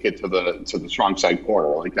and then kick it to the strong side corner.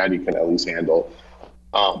 Like that, he can at least handle.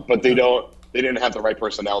 But they didn't have the right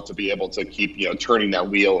personnel to be able to keep turning that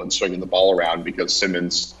wheel and swinging the ball around because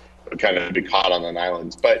Simmons would kind of be caught on an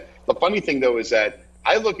island. But the funny thing though is that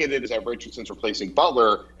I look at it as that Richardson's replacing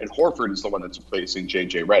Butler and Horford is the one that's replacing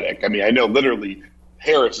JJ Redick. I mean, I know literally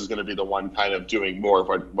Harris is going to be the one kind of doing more of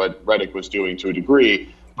what Redick was doing to a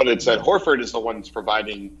degree, but it's that Horford is the one that's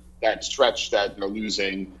providing that stretch that they're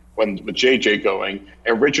losing with JJ going,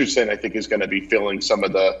 and Richardson I think is going to be filling some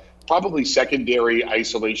of the probably secondary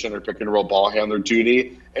isolation or pick and roll ball handler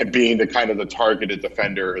duty and being the kind of the targeted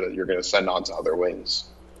defender that you're going to send on to other wings.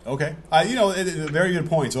 Okay. Very good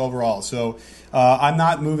points overall. So I'm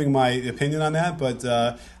not moving my opinion on that, but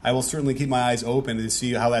I will certainly keep my eyes open to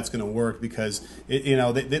see how that's going to work because,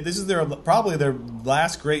 this is probably their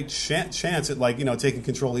last great chance at, taking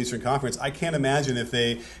control of the Eastern Conference. I can't imagine if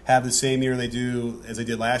they have the same year they do as they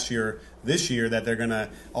did last year, this year, that they're going to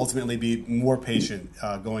ultimately be more patient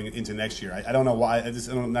going into next year. I don't know why.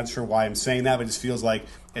 I'm not sure why I'm saying that, but it just feels like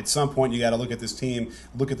at some point you got to look at this team,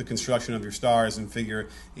 look at the construction of your stars, and figure,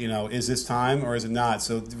 is this time or is it not?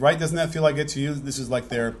 So, right? Doesn't that feel like it to you? This is it. Like,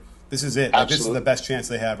 this is the best chance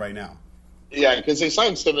they have right now. Yeah, because they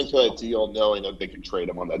signed Simmons to that deal knowing that they can trade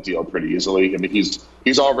him on that deal pretty easily. I mean,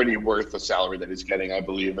 he's already worth the salary that he's getting, I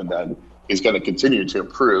believe, and then he's going to continue to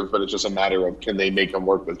improve, but it's just a matter of can they make him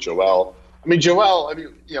work with Joel. I mean,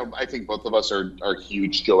 I think both of us are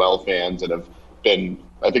huge Joel fans and have been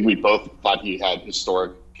 – I think we both thought he had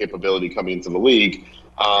historic capability coming into the league.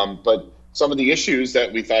 But some of the issues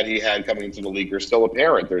that we thought he had coming into the league are still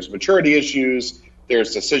apparent. There's maturity issues.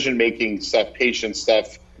 There's decision-making stuff, patience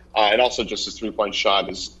stuff. And also just his three-point shot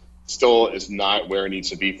is not where it needs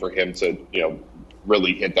to be for him to,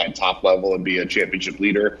 really hit that top level and be a championship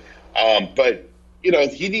leader. But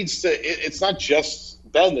he needs to – it's not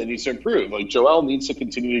just Ben that needs to improve. Like, Joel needs to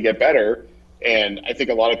continue to get better. And I think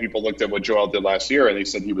a lot of people looked at what Joel did last year and they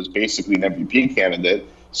said he was basically an MVP candidate.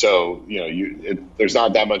 So, there's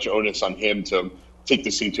not that much onus on him to take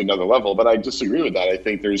the team to another level. But I disagree with that. I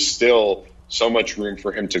think there's still so much room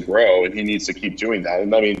for him to grow, and he needs to keep doing that.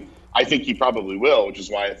 And, I mean, I think he probably will, which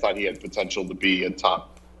is why I thought he had potential to be a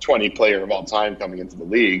top 20 player of all time coming into the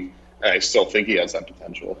league. And I still think he has that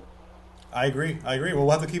potential. I agree. Well,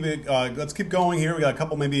 we'll have to keep it. Let's keep going here. We got a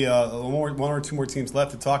couple, maybe one or two more teams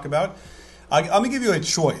left to talk about. I'm going to give you a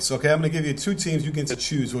choice. Okay, I'm going to give you two teams. You get to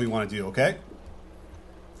choose what you want to do. Okay.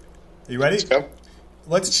 Are you ready? Let's go.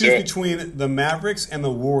 Let's choose between the Mavericks and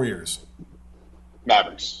the Warriors.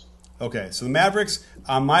 Mavericks. Okay, so the Mavericks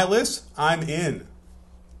on my list. I'm in.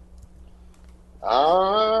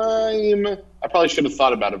 I probably should have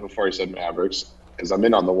thought about it before I said Mavericks because I'm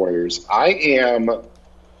in on the Warriors. I am.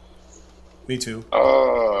 Me too.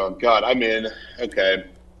 Oh God, I'm in. Okay.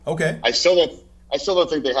 Okay. I still don't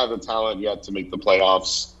think they have the talent yet to make the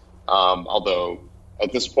playoffs. Although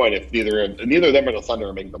at this point, if neither of them or the Thunder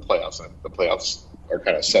are making the playoffs are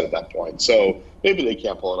kind of set at that point. So maybe they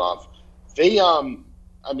can't pull it off.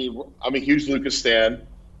 I mean, I'm a huge Luka stan.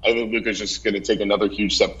 I think Luka's just going to take another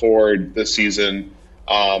huge step forward this season.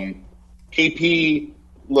 KP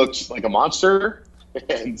looks like a monster,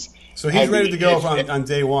 and so he's ready to go on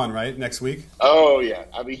day one, right? Next week. Oh yeah,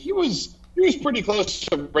 I mean he was pretty close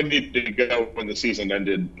to ready to go when the season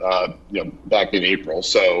ended, back in April.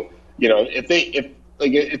 So if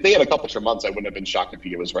they had a couple extra months, I wouldn't have been shocked if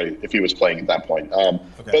he was ready, if he was playing at that point.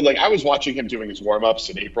 But I was watching him doing his warm ups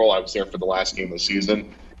in April. I was there for the last game of the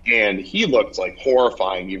season, and he looked like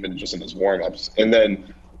horrifying even just in his warm ups. And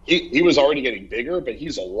then he was already getting bigger, but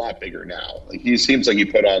he's a lot bigger now. He seems like he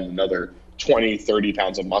put on another 20, 30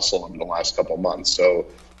 pounds of muscle in the last couple of months. So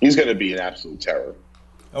he's going to be an absolute terror.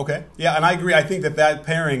 Okay. Yeah, and I agree. I think that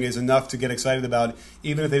pairing is enough to get excited about,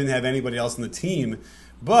 even if they didn't have anybody else on the team.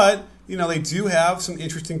 But, they do have some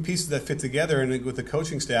interesting pieces that fit together, and with the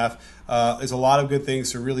coaching staff, there's a lot of good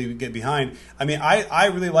things to really get behind. I mean, I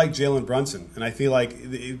really like Jalen Brunson, and I feel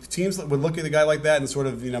like teams would look at a guy like that and sort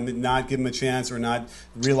of, not give him a chance or not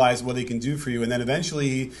realize what he can do for you. And then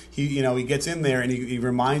eventually he gets in there and he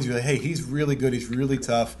reminds you that, hey, he's really good, he's really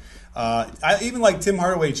tough. I even like Tim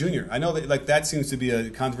Hardaway Jr. I know that that seems to be a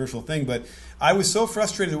controversial thing, but I was so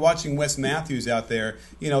frustrated watching Wes Matthews out there,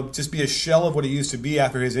 just be a shell of what he used to be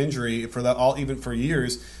after his injury even for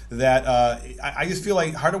years. That I just feel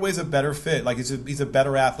like Hardaway's a better fit. Like he's a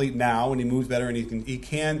better athlete now, and he moves better, and he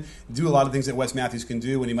can do a lot of things that Wes Matthews can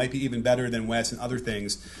do, and he might be even better than Wes in other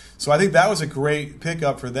things. So I think that was a great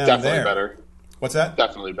pickup for them. Definitely better. What's that?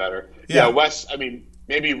 Definitely better. Yeah, Wes. I mean,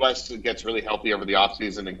 maybe Wes gets really healthy over the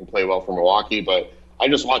offseason and can play well for Milwaukee, but I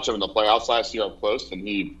just watched him in the playoffs last year up close, and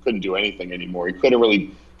he couldn't do anything anymore. He could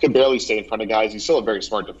barely stay in front of guys. He's still a very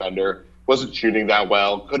smart defender. Wasn't shooting that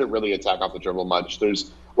well. Couldn't really attack off the dribble much.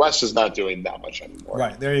 Wes is not doing that much anymore.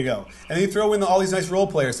 Right, there you go. And then you throw in all these nice role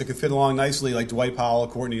players that could fit along nicely, like Dwight Powell,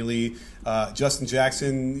 Courtney Lee, Justin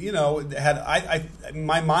Jackson. Had in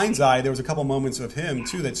my mind's eye, there was a couple moments of him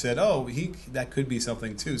too that said, "Oh, that could be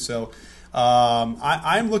something too." So.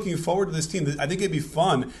 I'm looking forward to this team. I think it'd be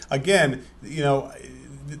fun. Again,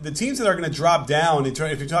 the teams that are going to drop down, if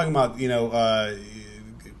you're talking about,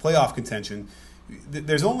 playoff contention,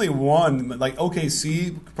 there's only one. Like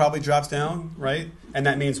OKC probably drops down, right? And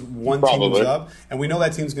that means one team moves up. And we know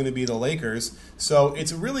that team's going to be the Lakers. So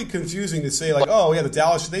it's really confusing to say, oh, yeah, the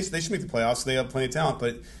Dallas, they should make the playoffs. They have plenty of talent.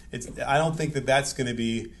 But I don't think that's going to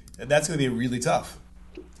be really tough.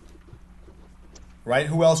 Right?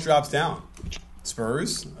 Who else drops down?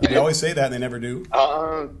 Spurs. We always say that, and they never do.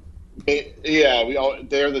 They're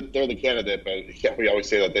the candidate, but we always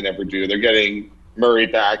say that they never do. They're getting Murray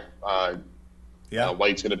back.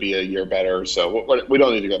 White's going to be a year better, so we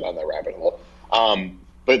don't need to go down that rabbit hole.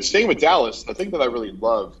 But staying with Dallas, the thing that I really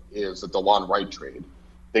love is the DeLon Wright trade.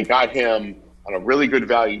 They got him on a really good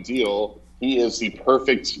value deal. He is the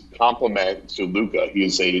perfect complement to Luka. He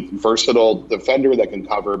is a versatile defender that can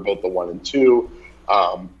cover both the 1 and 2.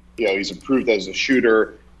 He's improved as a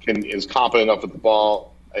shooter, is confident enough with the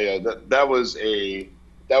ball. That was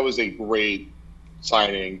a great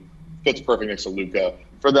signing. Fits perfect next to Luka.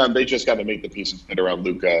 For them, they just got to make the pieces fit around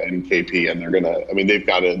Luka and KP, and they've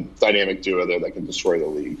got a dynamic duo there that can destroy the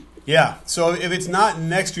league. Yeah, so if it's not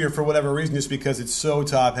next year for whatever reason, just because it's so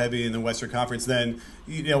top-heavy in the Western Conference, then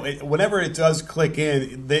whenever it does click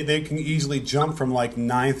in, they can easily jump from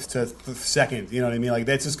ninth to second. You know what I mean? Like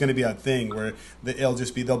that's just going to be a thing where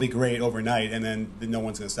they'll be great overnight, and then no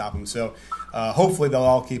one's going to stop them. So hopefully they'll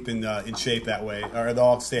all keep in shape that way, or they'll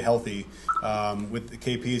all stay healthy with the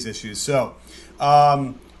KP's issues. So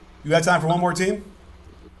you got time for one more team?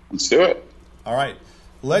 Let's do it. All right.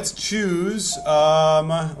 Let's choose.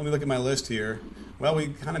 Let me look at my list here. Well, we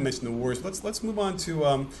kind of mentioned the Warriors. Let's move on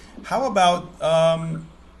to how about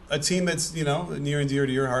a team that's near and dear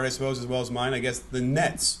to your heart, I suppose, as well as mine. I guess the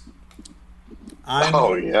Nets.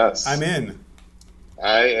 Yes, I'm in.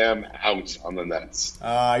 I am out on the Nets.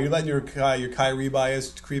 You're letting your Kyrie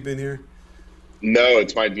bias creep in here. No,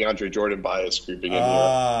 it's my DeAndre Jordan bias creeping in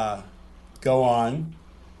here. Go on.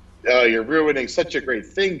 Oh, you're ruining such a great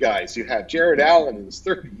thing, guys. You have Jared Allen in his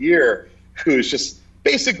third year, who's just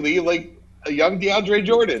basically like a young DeAndre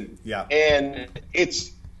Jordan. Yeah. And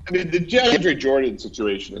the DeAndre Jordan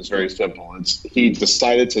situation is very simple. He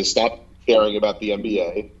decided to stop caring about the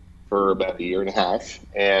NBA for about a year and a half,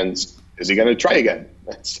 and is he going to try again?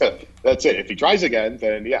 That's it. If he tries again,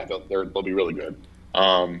 then yeah, they'll be really good.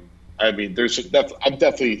 I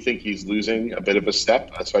definitely think he's losing a bit of a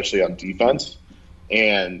step, especially on defense.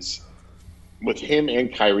 And with him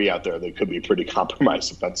and Kyrie out there, they could be pretty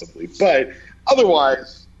compromised offensively. But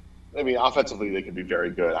otherwise, offensively, they could be very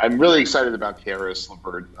good. I'm really excited about Caris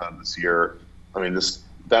LeVert this year.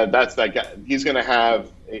 That's that guy. He's going to have.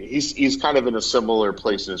 He's kind of in a similar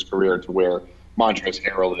place in his career to where Montrezl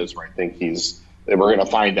Harrell is, where I think we're going to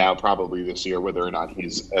find out probably this year whether or not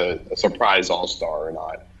he's a surprise all-star or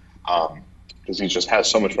not, because he just has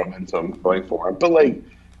so much momentum going for him. But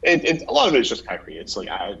a lot of it is just Kyrie. It's like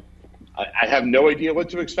I have no idea what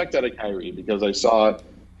to expect out of Kyrie because I saw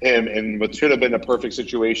him in what should have been a perfect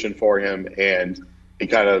situation for him, and he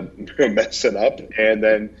kind of messed it up, and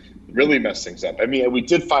then really messed things up. We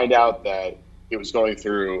did find out that he was going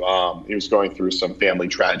through some family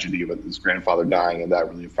tragedy with his grandfather dying, and that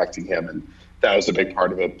really affecting him, and that was a big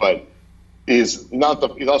part of it. But he's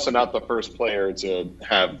also not the first player to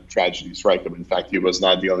have tragedy strike him. In fact, he was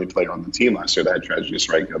not the only player on the team last year that had tragedy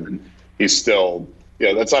strike him, and he's still,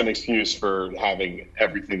 that's not an excuse for having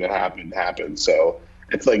everything that happened happen. So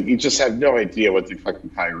it's like you just have no idea what to expect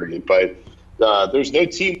from Kyrie. But there's no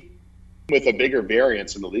team with a bigger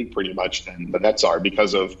variance in the league pretty much than the Nets are,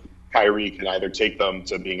 because of Kyrie can either take them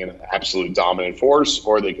to being an absolute dominant force,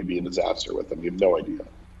 or they could be a disaster with them. You have no idea.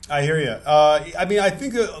 I hear you. I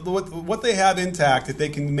think what they have intact, if they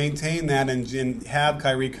can maintain that and have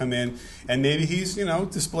Kyrie come in, and maybe he's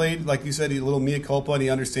displayed, like you said, a little mea culpa, and he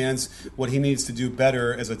understands what he needs to do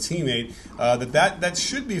better as a teammate. That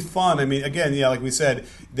should be fun. Again, like we said,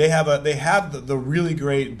 they have the really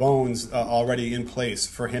great bones already in place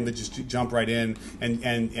for him to just jump right in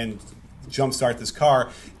and jumpstart this car.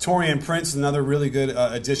 Taurean Prince is another really good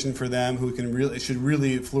addition for them, who should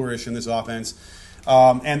really flourish in this offense.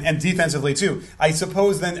 And defensively too. I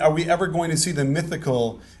suppose then, are we ever going to see the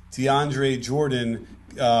mythical DeAndre Jordan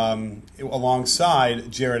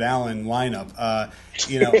alongside Jared Allen lineup?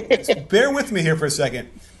 Bear with me here for a second.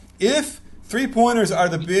 If 3-pointers are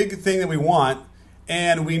the big thing that we want,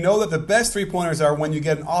 and we know that the best 3-pointers are when you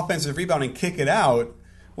get an offensive rebound and kick it out,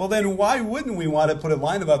 well, then why wouldn't we want to put a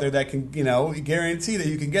lineup out there that can, guarantee that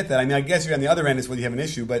you can get that? I guess you're on the other end is where you have an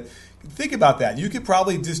issue, but think about that. You could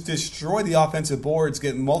probably just destroy the offensive boards,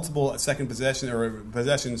 get multiple second possession or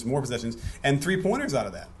more possessions, and 3-pointers out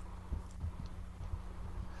of that.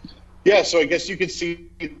 Yeah, so I guess you could see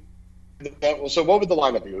that. So what would the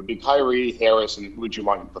lineup be? It would be Kyrie, Harris, and who would you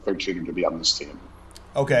want the third shooter to be on this team?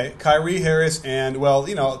 Okay, Kyrie, Harris, and,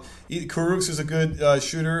 Kurucs is a good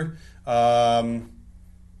shooter.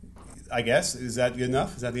 I guess. Is that good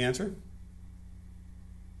enough? Is that the answer?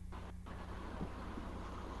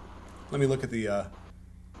 Let me look at the... did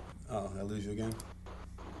I lose you again?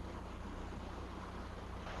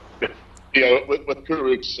 With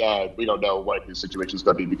Kurucs, we don't know what his situation is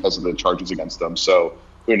going to be because of the charges against him. So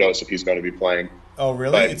who knows if he's going to be playing. Oh,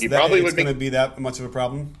 really? But it's going to be that much of a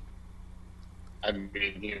problem?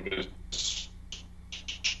 He was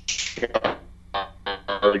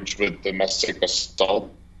charged with domestic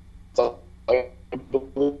assault. So it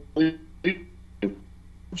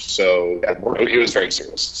was very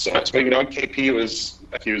serious. So KP was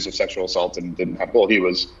accused of sexual assault and didn't have. Well, he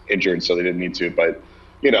was injured, so they didn't need to. But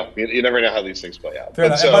you never know how these things play out. Fair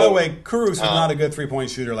enough. And by the way, Kurucs was not a good 3-point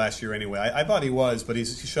shooter last year anyway. I thought he was, but he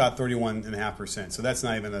shot 31.5%. So that's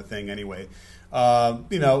not even a thing anyway.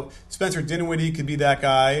 Spencer Dinwiddie could be that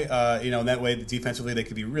guy. In that way, defensively they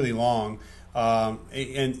could be really long.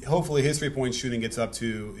 And hopefully his 3-point shooting gets up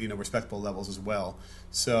to respectable levels as well.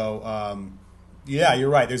 So yeah, you're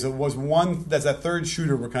right. Was one that's that third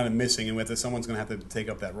shooter we're kind of missing, and someone's going to have to take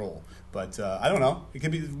up that role. But I don't know. It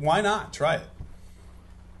could be. Why not try it?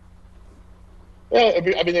 Yeah,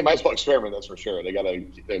 they might as well experiment. That's for sure. There's probably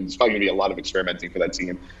going to be a lot of experimenting for that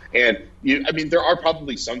team. And there are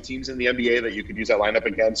probably some teams in the NBA that you could use that lineup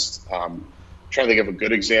against. Trying to think of a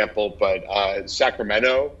good example, but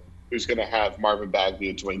Sacramento, who's going to have Marvin Bagley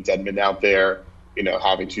and Dwayne Dedmon out there.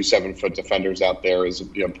 Having 2 7-foot defenders out there is a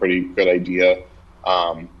pretty good idea.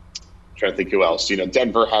 Trying to think who else.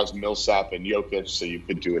 Denver has Millsap and Jokic, so you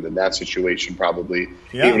could do it in that situation probably.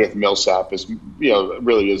 Yeah. Even if Millsap is,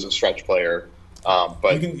 really is a stretch player.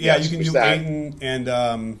 But you can do Ayton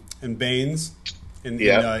and Baines. in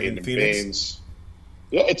Phoenix. Baines.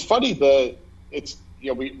 Yeah, it's funny.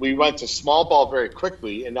 We went to small ball very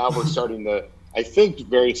quickly, and now we're starting to, I think,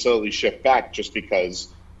 very slowly shift back just because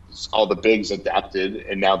all the bigs adapted,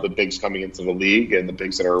 and now the bigs coming into the league and the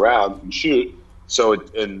bigs that are around can shoot. So,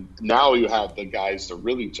 and now you have the guys, the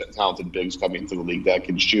really talented bigs coming into the league that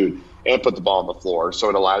can shoot and put the ball on the floor. So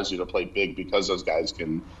it allows you to play big because those guys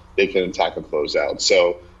can attack a closeout.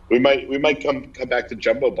 So we might come back to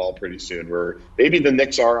jumbo ball pretty soon, where maybe the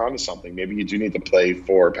Knicks are onto something. Maybe you do need to play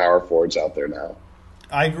 4 power forwards out there now.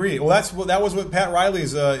 I agree. Well, that was what Pat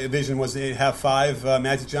Riley's vision was, to have 5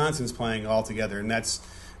 Magic Johnsons playing all together, and that's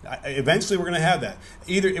eventually we're going to have that.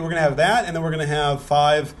 Either we're going to have that, and then we're going to have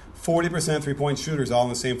 5 40% 3-point shooters all in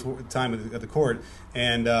the same time at the court,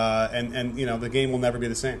 and the game will never be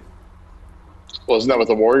the same. Well, isn't that what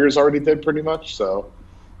the Warriors already did pretty much? So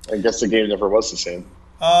I guess the game never was the same.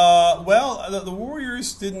 The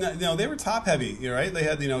Warriors didn't. They were top heavy, right? They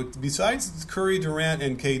had besides Curry, Durant,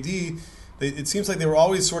 and KD. It seems like they were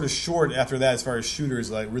always sort of short after that as far as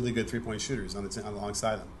shooters, like really good 3-point shooters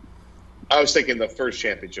alongside them. I was thinking the first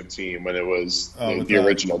championship team when it was the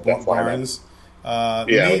original Death Barnes.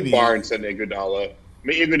 Maybe. With Barnes and Iguodala. I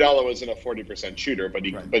mean, Iguodala wasn't a 40% shooter, but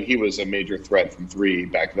he was a major threat from 3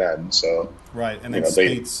 back then. So right, and then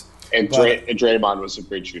Spates. And Draymond was a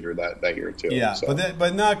great shooter that year too. Yeah, so.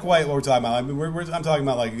 but not quite what we're talking about. I mean, I'm talking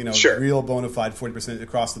about sure. real bona fide 40%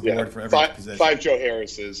 across the board for every position. 5 Joe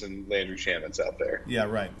Harrises and Landry Shamits out there. Yeah,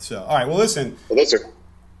 right. So, all right. Well, listen. Well, those are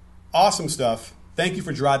awesome stuff. Thank you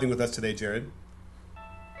for driving with us today, Jared.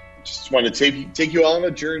 Just want to take you all on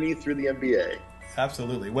a journey through the NBA.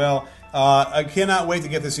 Absolutely. Well, I cannot wait to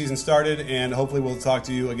get the season started, and hopefully we'll talk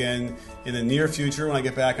to you again in the near future when I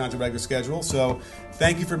get back onto regular schedule. So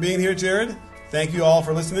thank you for being here, Jared. Thank you all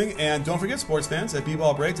for listening. And don't forget, sports fans, at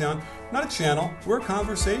B-Ball Breakdown, not a channel, we're a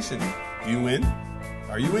conversation. You in?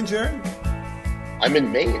 Are you in, Jared? I'm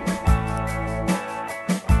in Maine.